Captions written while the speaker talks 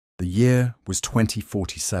The year was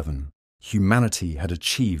 2047. Humanity had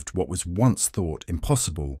achieved what was once thought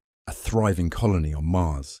impossible, a thriving colony on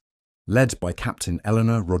Mars. Led by Captain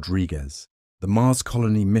Eleanor Rodriguez, the Mars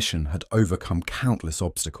colony mission had overcome countless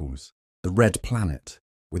obstacles. The Red Planet,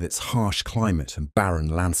 with its harsh climate and barren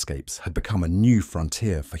landscapes, had become a new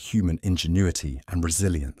frontier for human ingenuity and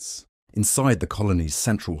resilience. Inside the colony's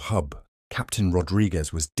central hub, Captain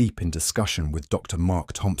Rodriguez was deep in discussion with Dr.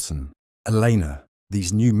 Mark Thompson. "Elena,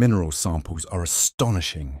 these new mineral samples are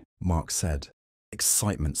astonishing," Mark said,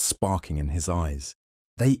 excitement sparking in his eyes.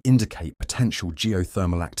 "They indicate potential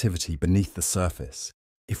geothermal activity beneath the surface.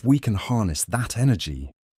 If we can harness that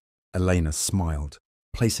energy..." Elena smiled,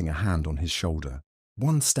 placing a hand on his shoulder.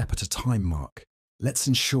 "One step at a time, Mark. Let's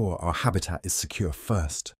ensure our habitat is secure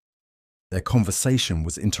first." Their conversation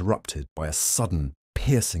was interrupted by a sudden,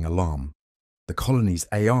 piercing alarm. The colony's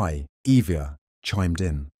AI, Evia, chimed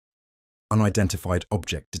in. "Unidentified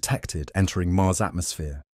object detected entering Mars'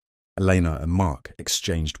 atmosphere." Elena and Mark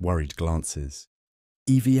exchanged worried glances.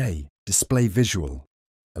 "EVA, display visual,"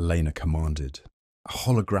 Elena commanded. A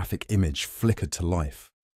holographic image flickered to life,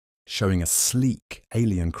 showing a sleek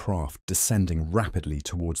alien craft descending rapidly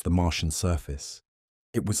towards the Martian surface.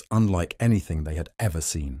 It was unlike anything they had ever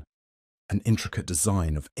seen. An intricate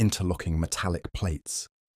design of interlocking metallic plates,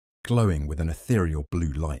 glowing with an ethereal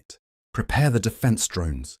blue light. "Prepare the defense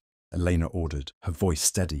drones," Elena ordered, her voice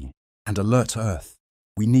steady. "And alert Earth.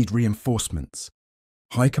 We need reinforcements."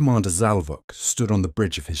 High Commander Zalvok stood on the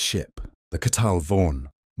bridge of his ship, the Katal Vaughn.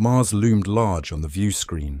 Mars loomed large on the view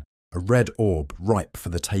screen, a red orb ripe for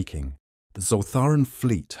the taking. The Zoltharan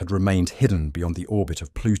fleet had remained hidden beyond the orbit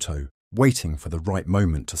of Pluto, waiting for the right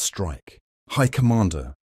moment to strike. "High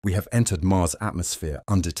Commander, we have entered Mars' atmosphere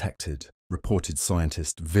undetected," reported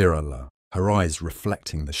scientist Virala, her eyes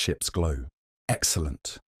reflecting the ship's glow.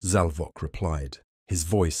 "Excellent," Zalvok replied, his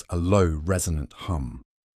voice a low, resonant hum.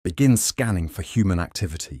 "Begin scanning for human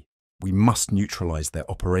activity. We must neutralize their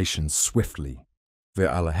operations swiftly."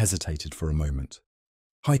 Virala hesitated for a moment.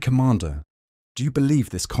 "High Commander, do you believe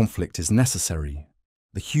this conflict is necessary?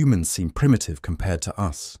 The humans seem primitive compared to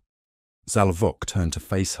us." Zalvok turned to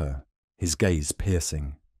face her, his gaze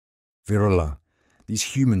piercing. "Virala,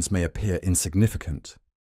 these humans may appear insignificant,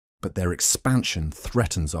 but their expansion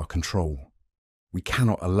threatens our control. We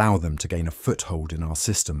cannot allow them to gain a foothold in our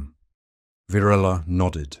system." Virala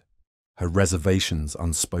nodded, her reservations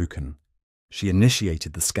unspoken. She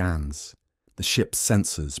initiated the scans, the ship's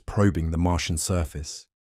sensors probing the Martian surface.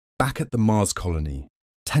 Back at the Mars colony,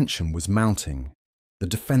 tension was mounting. The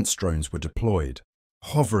defense drones were deployed,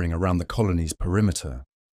 hovering around the colony's perimeter.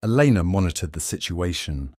 Elena monitored the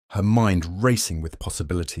situation, her mind racing with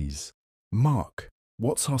possibilities. "Mark,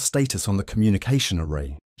 what's our status on the communication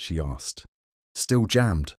array?" she asked. "Still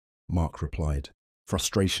jammed," Mark replied,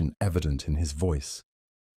 frustration evident in his voice.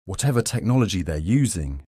 "Whatever technology they're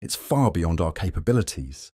using, it's far beyond our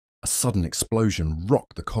capabilities." A sudden explosion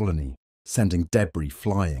rocked the colony, sending debris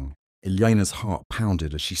flying. Elena's heart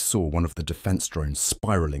pounded as she saw one of the defense drones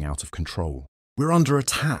spiraling out of control. "We're under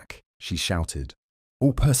attack," she shouted.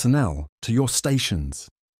 "All personnel, to your stations."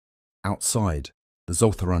 Outside, the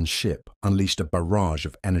Zoltharan ship unleashed a barrage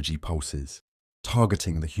of energy pulses,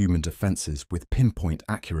 targeting the human defenses with pinpoint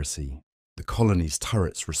accuracy. The colony's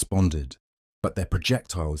turrets responded, but their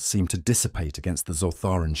projectiles seemed to dissipate against the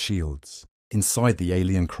Zoltharan shields. Inside the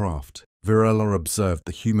alien craft, Virala observed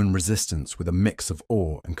the human resistance with a mix of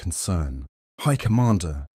awe and concern. "High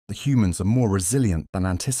Commander, the humans are more resilient than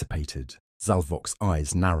anticipated." Zalvok's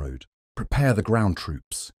eyes narrowed. "Prepare the ground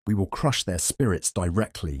troops. We will crush their spirits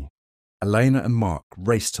directly." Elena and Mark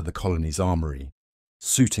raced to the colony's armory,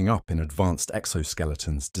 suiting up in advanced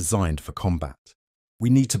exoskeletons designed for combat. "We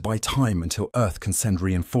need to buy time until Earth can send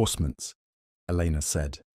reinforcements," Elena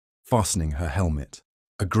said, fastening her helmet.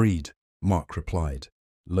 "Agreed," Mark replied,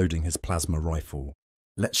 loading his plasma rifle.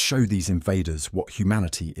 "Let's show these invaders what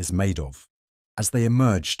humanity is made of." As they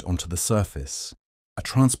emerged onto the surface, a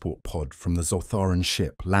transport pod from the Zoltharan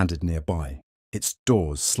ship landed nearby, its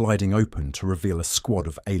doors sliding open to reveal a squad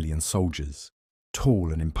of alien soldiers.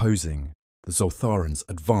 Tall and imposing, the Zoltharans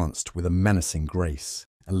advanced with a menacing grace.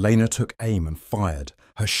 Elena took aim and fired,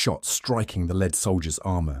 her shot striking the lead soldier's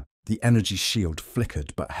armor. The energy shield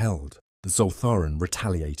flickered but held. The Zoltharan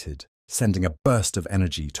retaliated, sending a burst of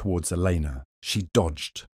energy towards Elena. She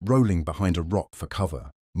dodged, rolling behind a rock for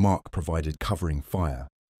cover. Mark provided covering fire,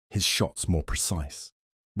 his shots more precise.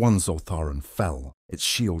 One Zoltharan fell, its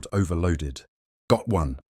shield overloaded. "Got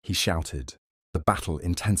one," he shouted. The battle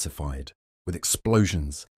intensified, with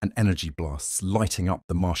explosions and energy blasts lighting up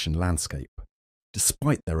the Martian landscape.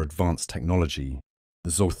 Despite their advanced technology, The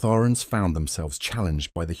Zoltharans found themselves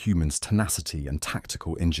challenged by the humans' tenacity and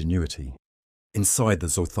tactical ingenuity. Inside the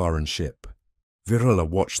Zoltharan ship, Virula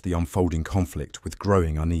watched the unfolding conflict with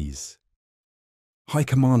growing unease. "High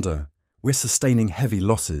Commander, we're sustaining heavy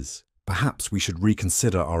losses. Perhaps we should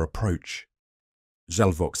reconsider our approach."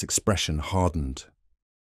 Zelvok's expression hardened.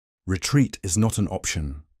 "Retreat is not an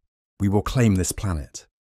option. We will claim this planet."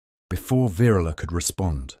 Before Virula could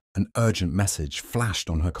respond, an urgent message flashed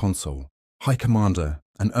on her console. "High Commander,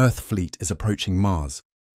 an Earth fleet is approaching Mars.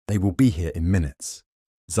 They will be here in minutes."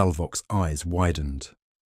 Zelvok's eyes widened.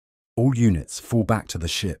 "All units fall back to the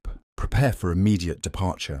ship. Prepare for immediate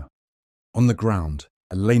departure." On the ground,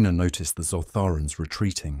 Elena noticed the Zoltharans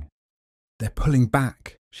retreating. "They're pulling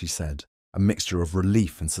back," she said, a mixture of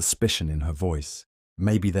relief and suspicion in her voice.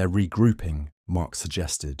 "Maybe they're regrouping," Mark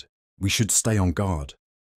suggested. "We should stay on guard."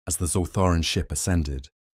 As the Zoltharan ship ascended,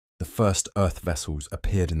 the first Earth vessels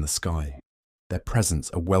appeared in the sky, their presence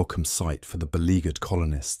a welcome sight for the beleaguered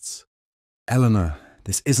colonists. "Eleanor,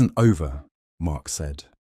 this isn't over," Mark said,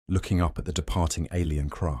 looking up at the departing alien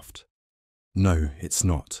craft. "No, it's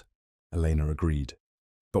not," Elena agreed.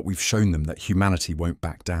 "But we've shown them that humanity won't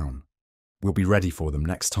back down. We'll be ready for them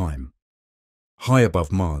next time." High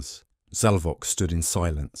above Mars, Zelvok stood in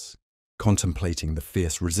silence, contemplating the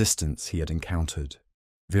fierce resistance he had encountered.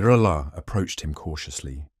 Virula approached him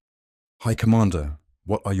cautiously. "High Commander,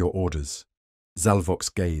 what are your orders?" Zelvok's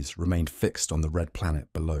gaze remained fixed on the red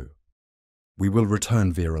planet below. "We will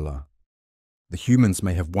return, Virula. The humans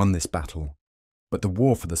may have won this battle, but the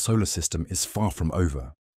war for the solar system is far from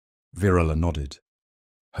over." Virula nodded,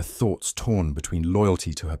 her thoughts torn between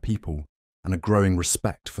loyalty to her people and a growing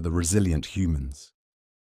respect for the resilient humans.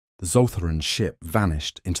 The Zoltharan ship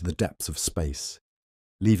vanished into the depths of space,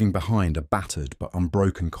 leaving behind a battered but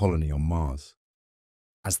unbroken colony on Mars.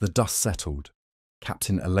 As the dust settled,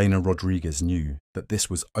 Captain Elena Rodriguez knew that this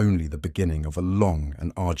was only the beginning of a long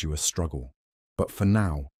and arduous struggle. But for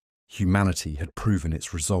now, humanity had proven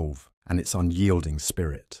its resolve and its unyielding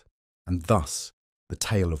spirit, and thus the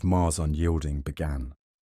tale of Mars Unyielding began.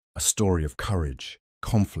 A story of courage,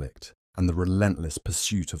 conflict, and the relentless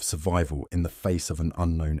pursuit of survival in the face of an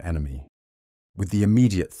unknown enemy. With the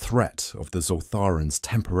immediate threat of the Zoltharans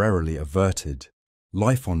temporarily averted,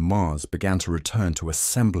 life on Mars began to return to a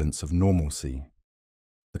semblance of normalcy.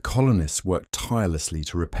 The colonists worked tirelessly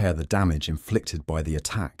to repair the damage inflicted by the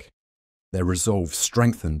attack, their resolve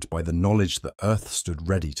strengthened by the knowledge that Earth stood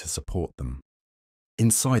ready to support them.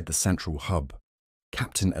 Inside the central hub,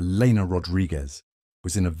 Captain Elena Rodriguez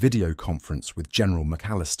was in a video conference with General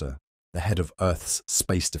McAllister, the head of Earth's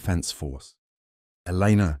Space Defense Force.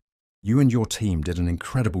 "Elena, you and your team did an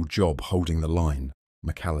incredible job holding the line,"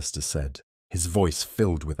 McAllister said, his voice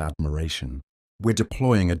filled with admiration. "We're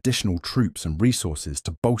deploying additional troops and resources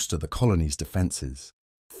to bolster the colony's defenses."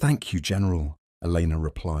 "Thank you, General," Elena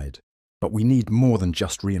replied. "But we need more than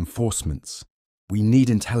just reinforcements. We need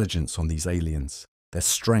intelligence on these aliens, their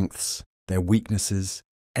strengths, their weaknesses,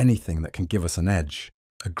 anything that can give us an edge."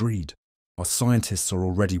 "Agreed. Our scientists are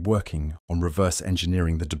already working on reverse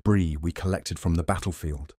engineering the debris we collected from the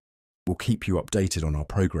battlefield. We'll keep you updated on our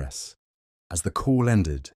progress." As the call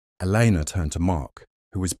ended, Elena turned to Mark,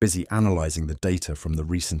 who was busy analysing the data from the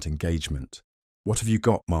recent engagement. "What have you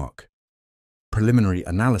got, Mark?" "Preliminary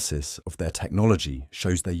analysis of their technology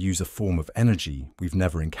shows they use a form of energy we've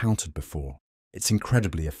never encountered before. It's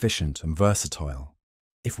incredibly efficient and versatile.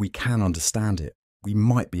 If we can understand it, we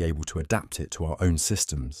might be able to adapt it to our own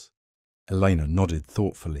systems." Elena nodded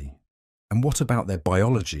thoughtfully. "And what about their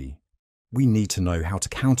biology? We need to know how to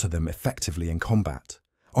counter them effectively in combat."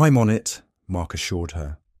 "I'm on it," Mark assured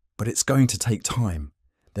her. "But it's going to take time.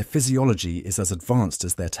 Their physiology is as advanced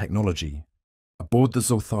as their technology." Aboard the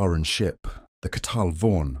Zoltharan ship, the Catal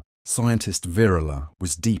Vaughan, scientist Virula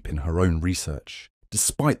was deep in her own research.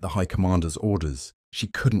 Despite the High Commander's orders, she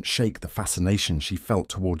couldn't shake the fascination she felt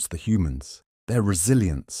towards the humans. Their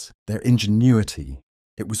resilience, their ingenuity,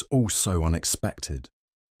 it was all so unexpected.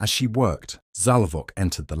 As she worked, Zelvok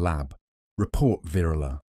entered the lab. "Report,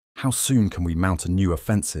 Virula. How soon can we mount a new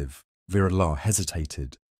offensive?" Virula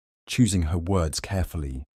hesitated, choosing her words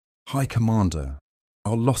carefully. "High Commander,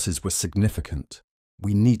 our losses were significant.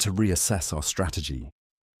 We need to reassess our strategy.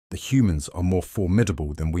 The humans are more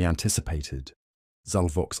formidable than we anticipated."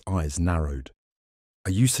 Zelvok's eyes narrowed.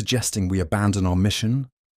 "Are you suggesting we abandon our mission?"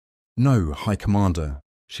 "No, High Commander,"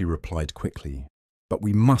 she replied quickly. "But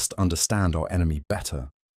we must understand our enemy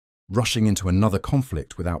better. Rushing into another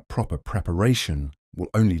conflict without proper preparation will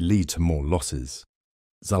only lead to more losses."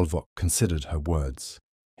 Zelvok considered her words,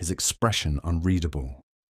 his expression unreadable.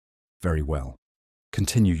 "Very well.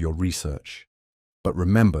 Continue your research. But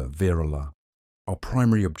remember, Virula, Our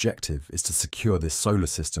primary objective is to secure this solar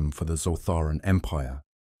system for the Zoltharan Empire.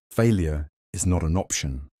 Failure is not an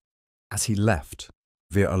option. As he left,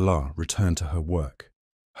 Vir-Allah returned to her work,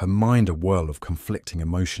 her mind a whirl of conflicting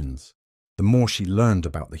emotions. The more she learned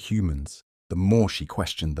about the humans, the more she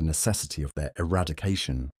questioned the necessity of their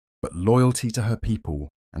eradication. But loyalty to her people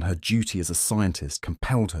and her duty as a scientist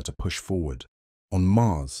compelled her to push forward. On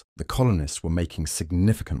Mars, the colonists were making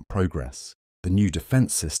significant progress. The new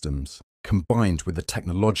defense systems, combined with the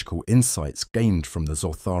technological insights gained from the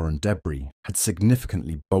Zoltharan debris, had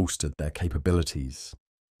significantly bolstered their capabilities.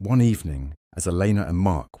 One evening, as Elena and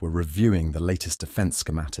Mark were reviewing the latest defense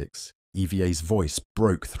schematics, EVA's voice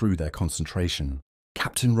broke through their concentration.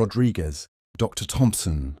 "Captain Rodriguez, Dr.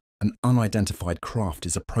 Thompson, an unidentified craft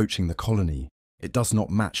is approaching the colony. It does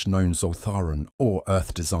not match known Zoltharan or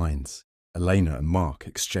Earth designs." Elena and Mark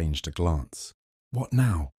exchanged a glance. "What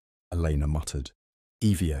now?" Elena muttered.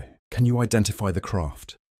 "EVA, can you identify the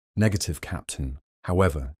craft?" "Negative, Captain.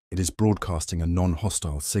 However, it is broadcasting a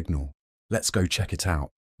non-hostile signal." "Let's go check it out,"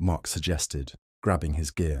 Mark suggested, grabbing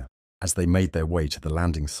his gear. As they made their way to the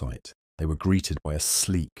landing site, they were greeted by a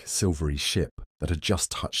sleek, silvery ship that had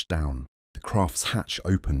just touched down. The craft's hatch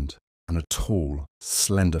opened, and a tall,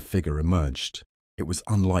 slender figure emerged. It was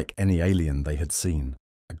unlike any alien they had seen.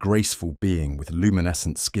 A graceful being with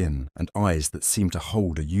luminescent skin and eyes that seemed to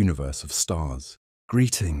hold a universe of stars.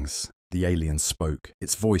 "Greetings," the alien spoke,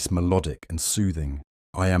 its voice melodic and soothing.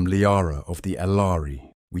 "I am Liara of the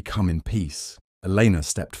Elari. We come in peace." Elena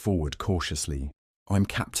stepped forward cautiously. "I'm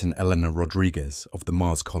Captain Elena Rodriguez of the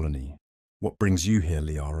Mars colony. What brings you here,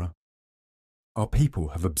 Liara?" "Our people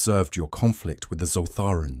have observed your conflict with the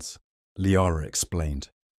Zoltharans," Liara explained.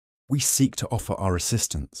 "We seek to offer our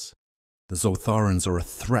assistance. The Zoltharans are a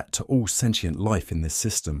threat to all sentient life in this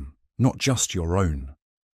system, not just your own."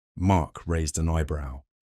 Mark raised an eyebrow.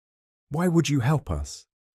 "Why would you help us?"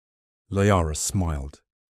 Liara smiled,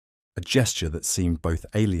 a gesture that seemed both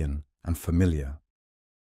alien and familiar.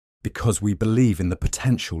 "Because we believe in the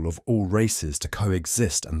potential of all races to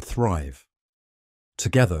coexist and thrive.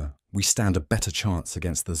 Together, we stand a better chance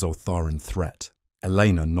against the Zoltharan threat."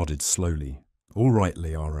 Elena nodded slowly. "All right,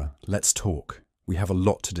 Liara, let's talk. We have a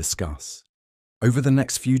lot to discuss." Over the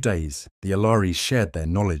next few days, the Alaris shared their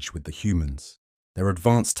knowledge with the humans. Their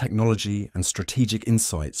advanced technology and strategic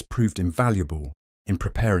insights proved invaluable in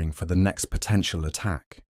preparing for the next potential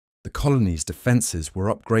attack. The colony's defences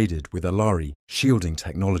were upgraded with Alari shielding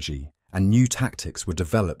technology, and new tactics were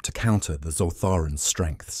developed to counter the Zoltharan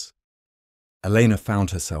strengths. Elena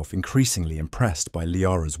found herself increasingly impressed by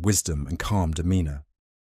Liara's wisdom and calm demeanour.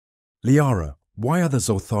 "Liara, why are the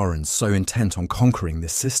Zoltharans so intent on conquering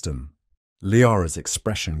this system?" Liara's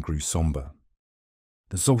expression grew sombre.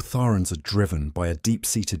 "The Zoltharans are driven by a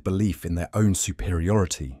deep-seated belief in their own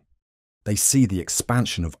superiority. They see the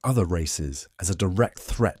expansion of other races as a direct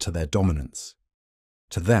threat to their dominance.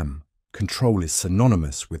 To them, control is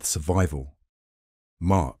synonymous with survival."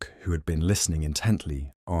 Mark, who had been listening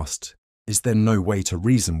intently, asked, "Is there no way to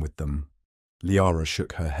reason with them?" Liara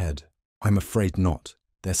shook her head. "I'm afraid not.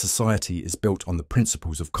 Their society is built on the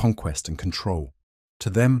principles of conquest and control.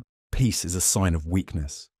 To them, peace is a sign of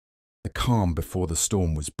weakness." The calm before the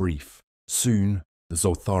storm was brief. Soon, the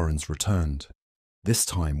Zoltharans returned. This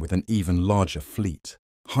time with an even larger fleet.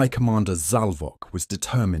 High Commander Zalvok was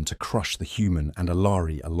determined to crush the human and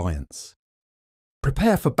Alari alliance.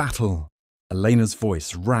 "Prepare for battle!" Elena's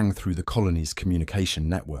voice rang through the colony's communication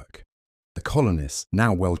network. The colonists,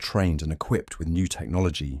 now well trained and equipped with new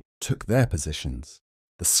technology, took their positions.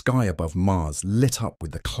 The sky above Mars lit up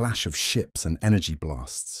with the clash of ships and energy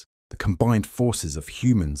blasts. The combined forces of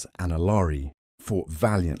humans and Alari fought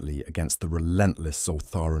valiantly against the relentless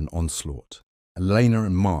Zoltharan onslaught. Elena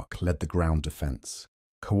and Mark led the ground defense,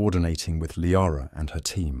 coordinating with Liara and her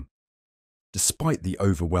team. Despite the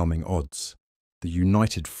overwhelming odds, the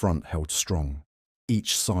united front held strong,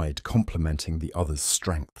 each side complementing the other's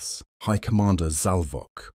strengths. High Commander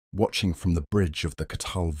Zalvok, watching from the bridge of the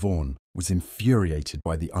Katal Vaughan, was infuriated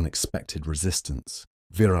by the unexpected resistance.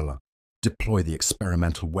 "Virala, deploy the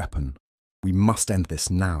experimental weapon. We must end this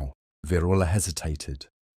now." Virala hesitated.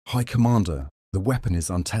 "High Commander, the weapon is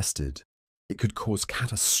untested. It could cause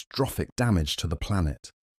catastrophic damage to the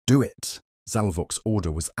planet." "Do it!" Zalvok's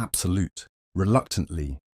order was absolute.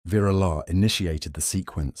 Reluctantly, Virala initiated the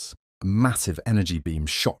sequence. A massive energy beam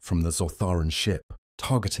shot from the Zoltharan ship,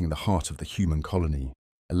 targeting the heart of the human colony.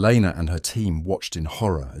 Elena and her team watched in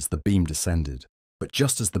horror as the beam descended. But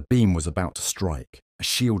just as the beam was about to strike, a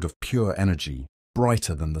shield of pure energy,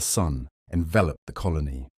 brighter than the sun, enveloped the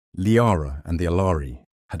colony. Liara and the Alari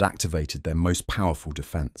had activated their most powerful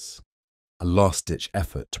defense, a last-ditch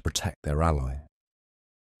effort to protect their ally.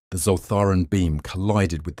 The Zoltharan beam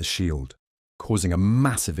collided with the shield, causing a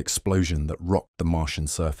massive explosion that rocked the Martian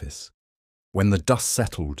surface. When the dust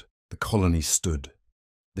settled, the colony stood,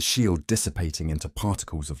 the shield dissipating into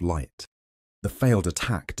particles of light. The failed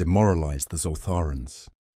attack demoralized the Zoltharans.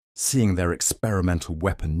 Seeing their experimental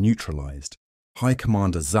weapon neutralized, High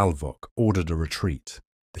Commander Zalvok ordered a retreat.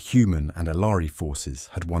 The human and Elari forces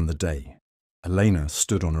had won the day. Elena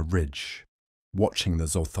stood on a ridge, watching the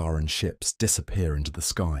Zoltharan ships disappear into the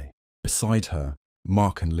sky. Beside her,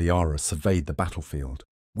 Mark and Liara surveyed the battlefield.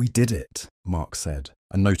 "We did it," Mark said,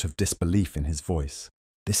 a note of disbelief in his voice.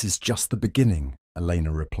 "This is just the beginning,"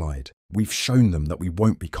 Elena replied. "We've shown them that we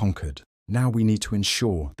won't be conquered. Now we need to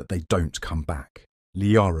ensure that they don't come back."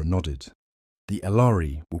 Liara nodded. "The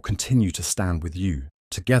Elari will continue to stand with you.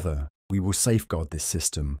 Together, we will safeguard this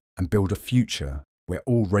system and build a future where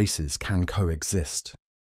all races can coexist."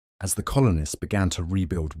 As the colonists began to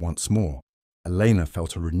rebuild once more, Elena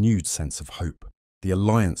felt a renewed sense of hope. The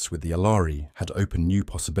alliance with the Elari had opened new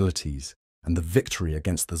possibilities, and the victory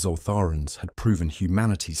against the Zoltharans had proven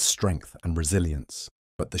humanity's strength and resilience.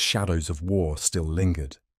 But the shadows of war still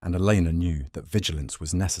lingered, and Elena knew that vigilance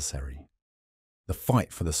was necessary. The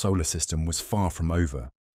fight for the solar system was far from over,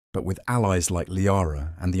 but with allies like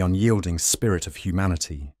Liara and the unyielding spirit of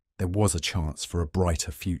humanity, there was a chance for a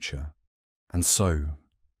brighter future. And so,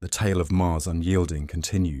 the tale of Mars Unyielding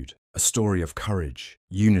continued, a story of courage,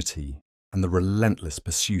 unity, and the relentless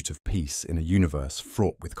pursuit of peace in a universe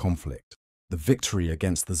fraught with conflict. The victory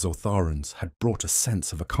against the Zoltharans had brought a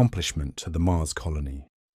sense of accomplishment to the Mars colony.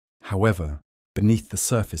 However, beneath the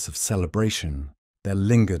surface of celebration, there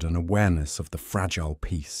lingered an awareness of the fragile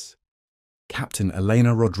peace. Captain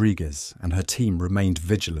Elena Rodriguez and her team remained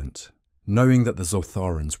vigilant, knowing that the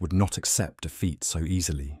Zoltharans would not accept defeat so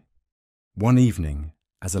easily. One evening,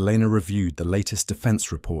 as Elena reviewed the latest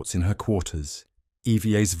defense reports in her quarters,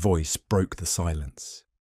 EVA's voice broke the silence.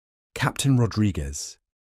 "Captain Rodriguez,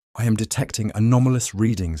 I am detecting anomalous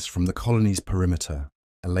readings from the colony's perimeter."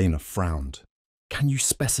 Elena frowned. "Can you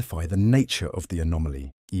specify the nature of the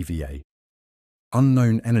anomaly, EVA?"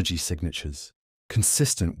 "Unknown energy signatures,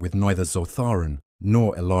 consistent with neither Zoltharan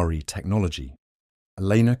nor Elari technology."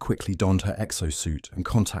 Elena quickly donned her exosuit and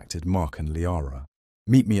contacted Mark and Liara.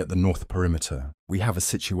 "Meet me at the north perimeter. We have a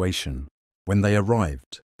situation." When they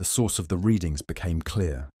arrived, the source of the readings became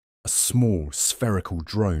clear. A small, spherical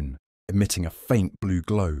drone, emitting a faint blue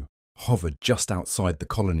glow, hovered just outside the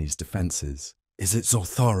colony's defences. "Is it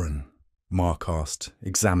Zoltharan?" Mark asked,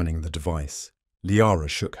 examining the device. Liara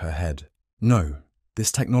shook her head. "No,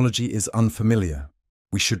 this technology is unfamiliar.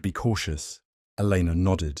 We should be cautious." Elena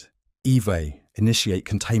nodded. "EVA, initiate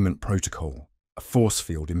containment protocol." A force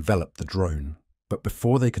field enveloped the drone, but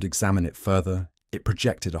before they could examine it further, it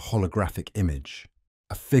projected a holographic image.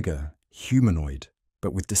 A figure, humanoid,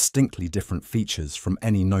 but with distinctly different features from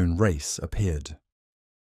any known race, appeared.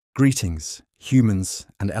 "Greetings, humans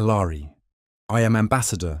and Elari. I am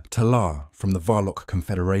Ambassador Talar from the Varlock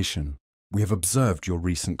Confederation. We have observed your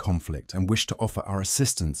recent conflict and wish to offer our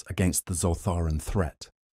assistance against the Zoltharan threat."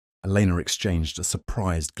 Elena exchanged a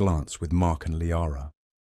surprised glance with Mark and Liara.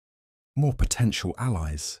 "More potential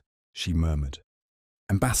allies," she murmured.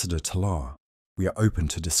 "Ambassador Talar, we are open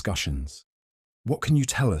to discussions. What can you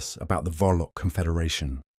tell us about the Varlock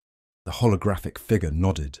Confederation?" The holographic figure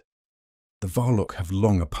nodded. "The Varlock have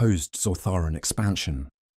long opposed Zoltharan expansion.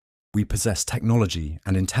 We possess technology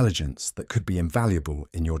and intelligence that could be invaluable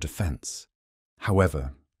in your defense.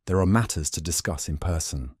 However, there are matters to discuss in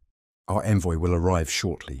person. Our envoy will arrive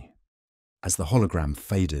shortly." As the hologram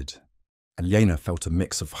faded, Elena felt a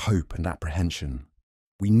mix of hope and apprehension.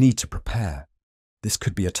 "We need to prepare. This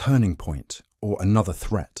could be a turning point or another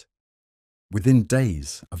threat." Within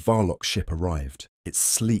days, a Varlock ship arrived, its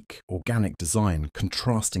sleek, organic design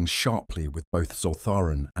contrasting sharply with both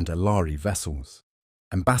Zoltharan and Elari vessels.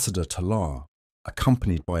 Ambassador Talar,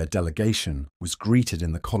 accompanied by a delegation, was greeted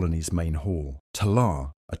in the colony's main hall.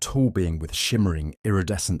 Talar, a tall being with shimmering,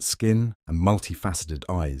 iridescent skin and multifaceted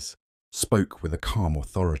eyes, spoke with a calm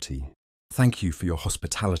authority. "Thank you for your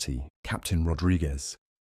hospitality, Captain Rodriguez.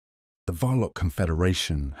 The Varlock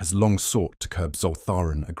Confederation has long sought to curb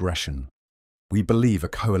Zoltharan aggression. We believe a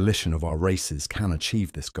coalition of our races can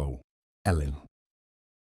achieve this goal." Elin.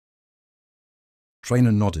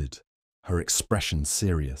 Traynor nodded, her expression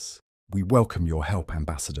serious. "We welcome your help,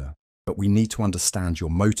 Ambassador, but we need to understand your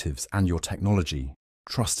motives and your technology.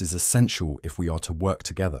 Trust is essential if we are to work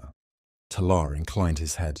together." Talar inclined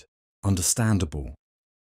his head. "Understandable.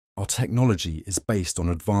 Our technology is based on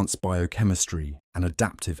advanced biochemistry and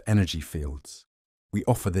adaptive energy fields. We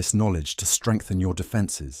offer this knowledge to strengthen your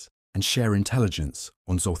defences and share intelligence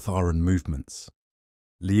on Zoltharan movements."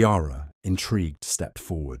 Liara, intrigued, stepped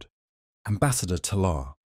forward. Ambassador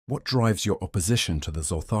Talar, what drives your opposition to the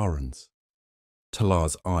Zoltharans?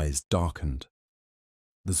 Talar's eyes darkened.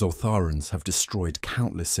 The Zoltharans have destroyed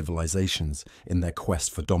countless civilizations in their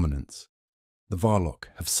quest for dominance. The Varlock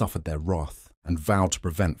have suffered their wrath and vowed to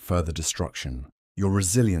prevent further destruction. Your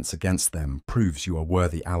resilience against them proves you are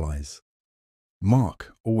worthy allies.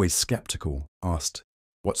 Mark, always skeptical, asked,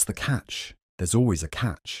 "What's the catch?" "There's always a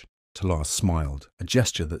catch." Talar smiled, a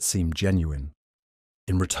gesture that seemed genuine.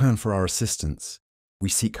 "In return for our assistance, we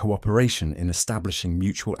seek cooperation in establishing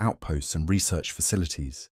mutual outposts and research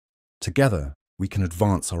facilities. Together, we can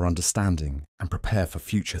advance our understanding and prepare for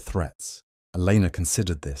future threats." Elena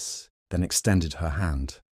considered this, then extended her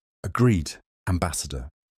hand. "Agreed, Ambassador.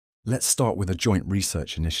 Let's start with a joint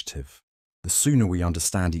research initiative. The sooner we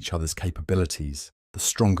understand each other's capabilities, the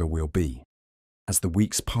stronger we'll be." As the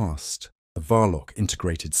weeks passed, the Varlock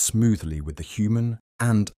integrated smoothly with the human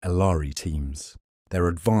and Elari teams. Their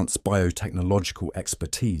advanced biotechnological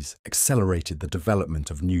expertise accelerated the development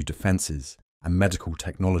of new defenses and medical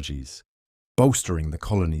technologies, bolstering the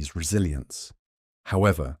colony's resilience.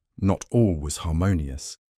 However, not all was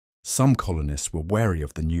harmonious. Some colonists were wary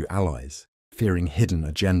of the new allies, fearing hidden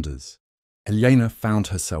agendas. Elena found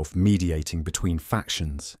herself mediating between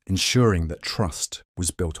factions, ensuring that trust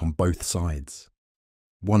was built on both sides.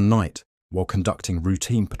 One night, while conducting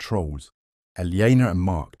routine patrols, Elena and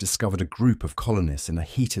Mark discovered a group of colonists in a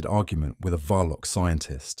heated argument with a Varlock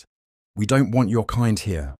scientist. "We don't want your kind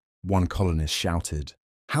here," one colonist shouted.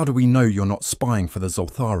 "How do we know you're not spying for the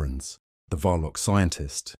Zoltharans?" The Varlock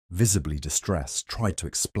scientist, visibly distressed, tried to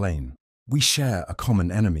explain. "We share a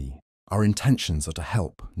common enemy. Our intentions are to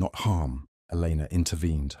help, not harm." Elena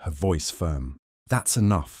intervened, her voice firm. "That's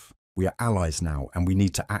enough. We are allies now and we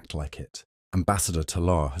need to act like it. Ambassador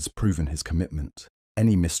Talar has proven his commitment.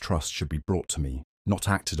 Any mistrust should be brought to me, not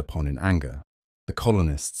acted upon in anger." The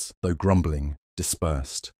colonists, though grumbling,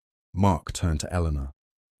 dispersed. Mark turned to Eleanor.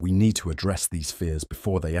 "We need to address these fears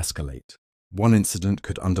before they escalate. One incident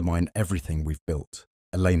could undermine everything we've built."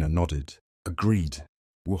 Elena nodded. "Agreed.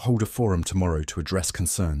 We'll hold a forum tomorrow to address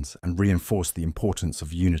concerns and reinforce the importance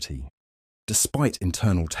of unity." Despite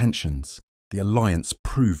internal tensions, the alliance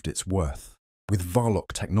proved its worth. With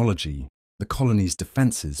Varlock technology, the colony's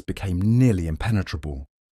defences became nearly impenetrable.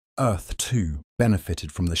 Earth, too,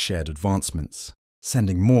 benefited from the shared advancements,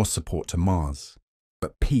 sending more support to Mars.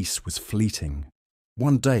 But peace was fleeting.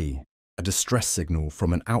 One day, a distress signal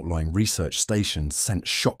from an outlying research station sent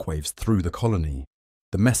shockwaves through the colony.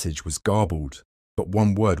 The message was garbled, but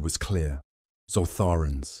one word was clear: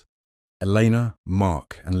 Zoltharans. Elena,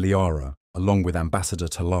 Mark, and Liara, along with Ambassador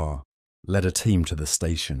Talar, led a team to the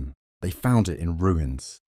station. They found it in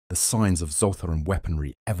ruins, the signs of Zoltharan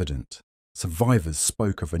weaponry evident. Survivors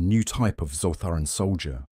spoke of a new type of Zoltharan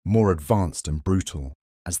soldier, more advanced and brutal.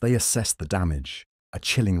 As they assessed the damage, a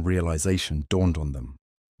chilling realization dawned on them.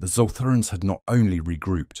 The Zoltharans had not only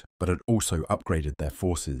regrouped, but had also upgraded their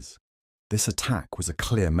forces. This attack was a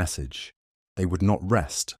clear message. They would not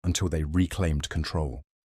rest until they reclaimed control.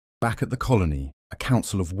 Back at the colony, a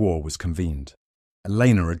council of war was convened.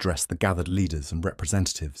 Elena addressed the gathered leaders and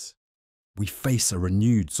representatives. "We face a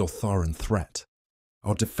renewed Zoltharan threat.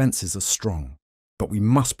 Our defences are strong, but we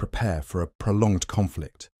must prepare for a prolonged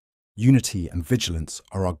conflict. Unity and vigilance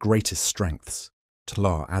are our greatest strengths."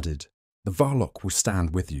 Talar added, "The Varlock will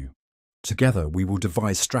stand with you. Together we will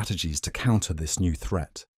devise strategies to counter this new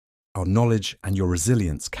threat. Our knowledge and your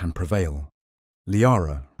resilience can prevail."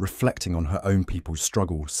 Liara, reflecting on her own people's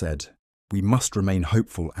struggle, said, "We must remain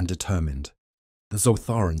hopeful and determined. The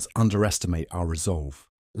Zoltharans underestimate our resolve.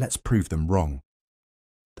 Let's prove them wrong."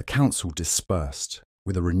 The council dispersed,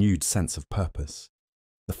 with a renewed sense of purpose.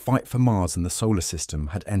 The fight for Mars and the solar system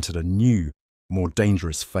had entered a new, more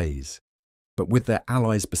dangerous phase. But with their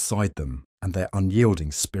allies beside them and their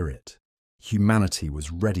unyielding spirit, humanity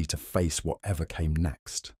was ready to face whatever came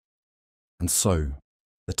next. And so,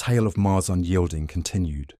 the tale of Mars Unyielding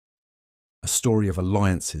continued. A story of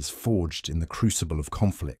alliances forged in the crucible of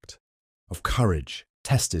conflict, of courage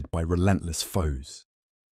tested by relentless foes,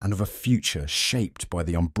 and of a future shaped by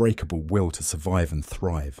the unbreakable will to survive and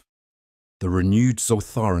thrive. The renewed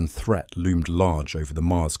Zoltharan threat loomed large over the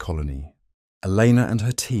Mars colony. Elena and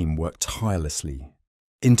her team worked tirelessly,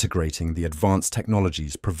 integrating the advanced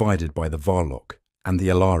technologies provided by the Varlock and the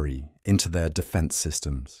Elari into their defense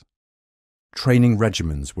systems. Training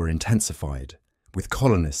regimens were intensified, with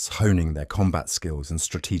colonists honing their combat skills and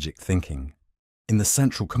strategic thinking. In the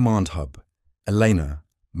central command hub, Elena,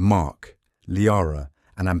 Mark, Liara,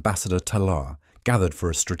 and Ambassador Talar gathered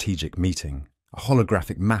for a strategic meeting. A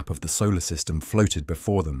holographic map of the solar system floated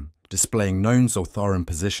before them, displaying known Zoltharan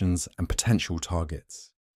positions and potential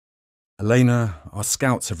targets. Elena, our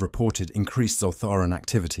scouts have reported increased Zoltharan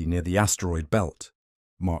activity near the asteroid belt,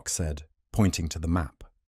 Mark said, pointing to the map.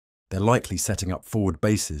 They're likely setting up forward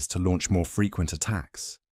bases to launch more frequent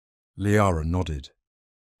attacks. Liara nodded,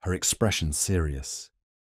 her expression serious.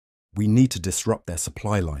 We need to disrupt their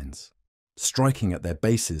supply lines. Striking at their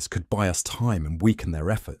bases could buy us time and weaken their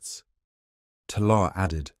efforts. Talar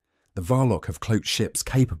added, the Varlock have cloaked ships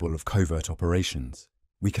capable of covert operations.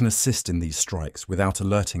 We can assist in these strikes without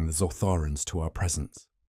alerting the Zoltharans to our presence.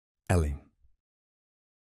 Ellie.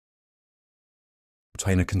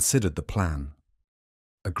 Taina considered the plan.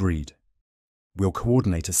 Agreed. We'll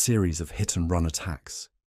coordinate a series of hit-and-run attacks.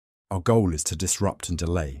 Our goal is to disrupt and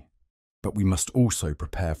delay, but we must also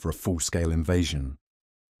prepare for a full-scale invasion.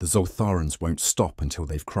 The Zoltharans won't stop until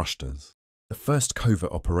they've crushed us. The first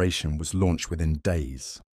covert operation was launched within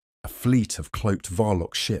days. A fleet of cloaked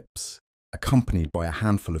Varlock ships, accompanied by a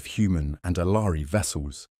handful of human and Alari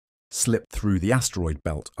vessels, slipped through the asteroid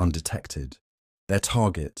belt undetected. Their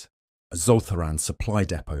target, a Zoltharan supply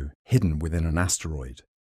depot hidden within an asteroid.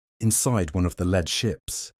 Inside one of the lead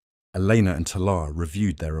ships, Elena and Talar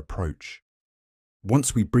reviewed their approach.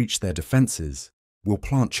 Once we breach their defences, we'll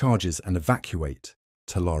plant charges and evacuate,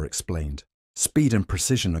 Talar explained. Speed and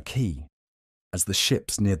precision are key. As the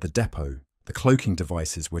ships neared the depot, the cloaking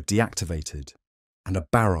devices were deactivated, and a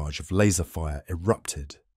barrage of laser fire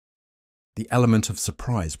erupted. The element of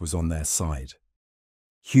surprise was on their side.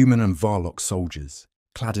 Human and Varlock soldiers,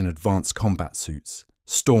 clad in advanced combat suits,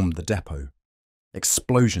 stormed the depot.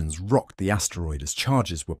 Explosions rocked the asteroid as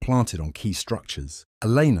charges were planted on key structures.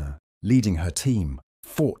 Elena, leading her team,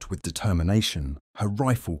 fought with determination, her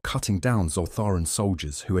rifle cutting down Zoltharan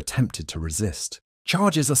soldiers who attempted to resist.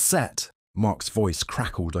 Charges are set, Mark's voice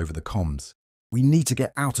crackled over the comms. We need to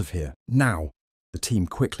get out of here, now. The team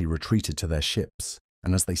quickly retreated to their ships,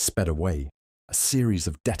 and as they sped away, a series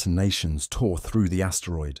of detonations tore through the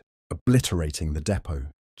asteroid, obliterating the depot.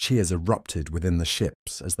 Cheers erupted within the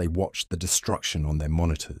ships as they watched the destruction on their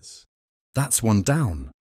monitors. That's one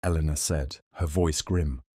down, Eleanor said, her voice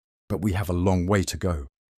grim. But we have a long way to go.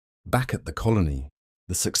 Back at the colony,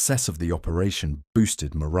 the success of the operation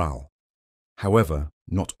boosted morale. However,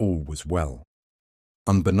 not all was well.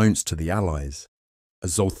 Unbeknownst to the Allies, a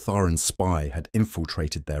Zoltharan spy had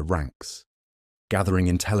infiltrated their ranks, gathering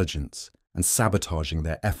intelligence and sabotaging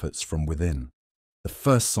their efforts from within. The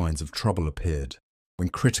first signs of trouble appeared when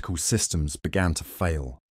critical systems began to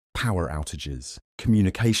fail. Power outages,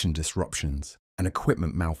 communication disruptions, and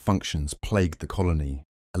equipment malfunctions plagued the colony.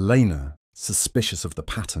 Elena, suspicious of the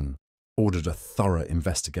pattern, ordered a thorough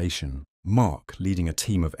investigation. Mark, leading a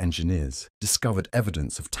team of engineers, discovered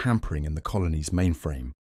evidence of tampering in the colony's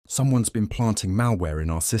mainframe. Someone's been planting malware in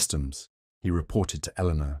our systems, he reported to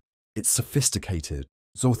Eleanor. It's sophisticated,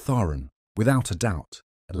 Zoltharan, without a doubt.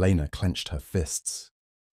 Elena clenched her fists.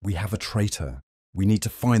 We have a traitor. We need to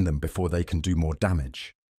find them before they can do more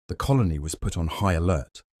damage. The colony was put on high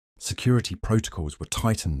alert. Security protocols were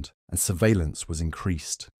tightened and surveillance was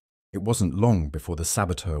increased. It wasn't long before the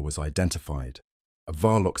saboteur was identified, a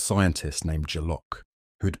Varlock scientist named Jalok,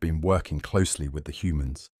 who had been working closely with the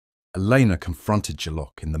humans. Elena confronted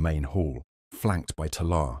Jalok in the main hall, flanked by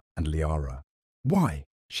Talar and Liara. Why?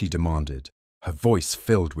 She demanded, her voice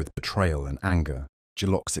filled with betrayal and anger.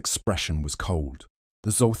 Jalok's expression was cold.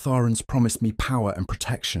 The Zoltharans promised me power and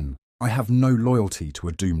protection. I have no loyalty to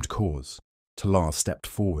a doomed cause. Talar stepped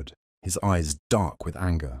forward, his eyes dark with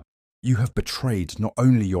anger. You have betrayed not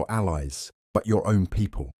only your allies, but your own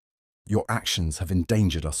people. Your actions have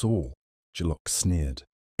endangered us all, Jalok sneered.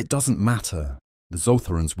 It doesn't matter. The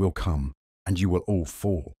Zoltharans will come, and you will all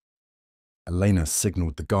fall. Elena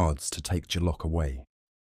signaled the guards to take Jalok away.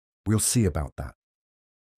 We'll see about that.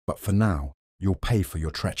 But for now, you'll pay for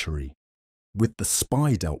your treachery. With the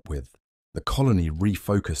spy dealt with, the colony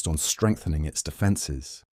refocused on strengthening its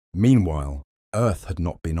defences. Meanwhile, Earth had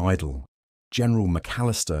not been idle. General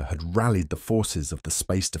McAllister had rallied the forces of the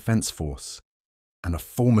Space Defence Force, and a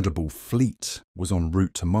formidable fleet was en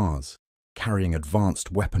route to Mars, carrying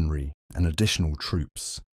advanced weaponry and additional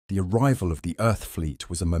troops. The arrival of the Earth fleet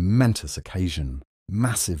was a momentous occasion.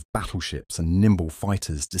 Massive battleships and nimble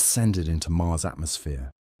fighters descended into Mars'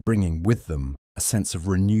 atmosphere, bringing with them a sense of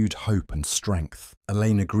renewed hope and strength.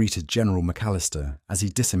 Elena greeted General McAllister as he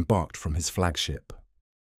disembarked from his flagship.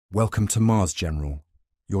 Welcome to Mars, General.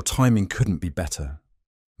 Your timing couldn't be better.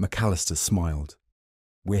 McAllister smiled.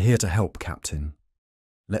 We're here to help, Captain.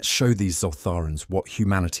 Let's show these Zoltharans what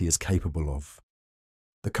humanity is capable of.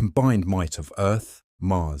 The combined might of Earth,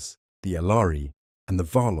 Mars, the Alari, and the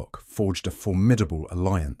Varlock forged a formidable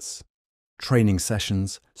alliance. Training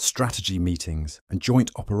sessions, strategy meetings, and joint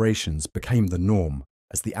operations became the norm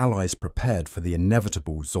as the Allies prepared for the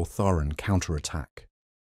inevitable Zoltharan counterattack.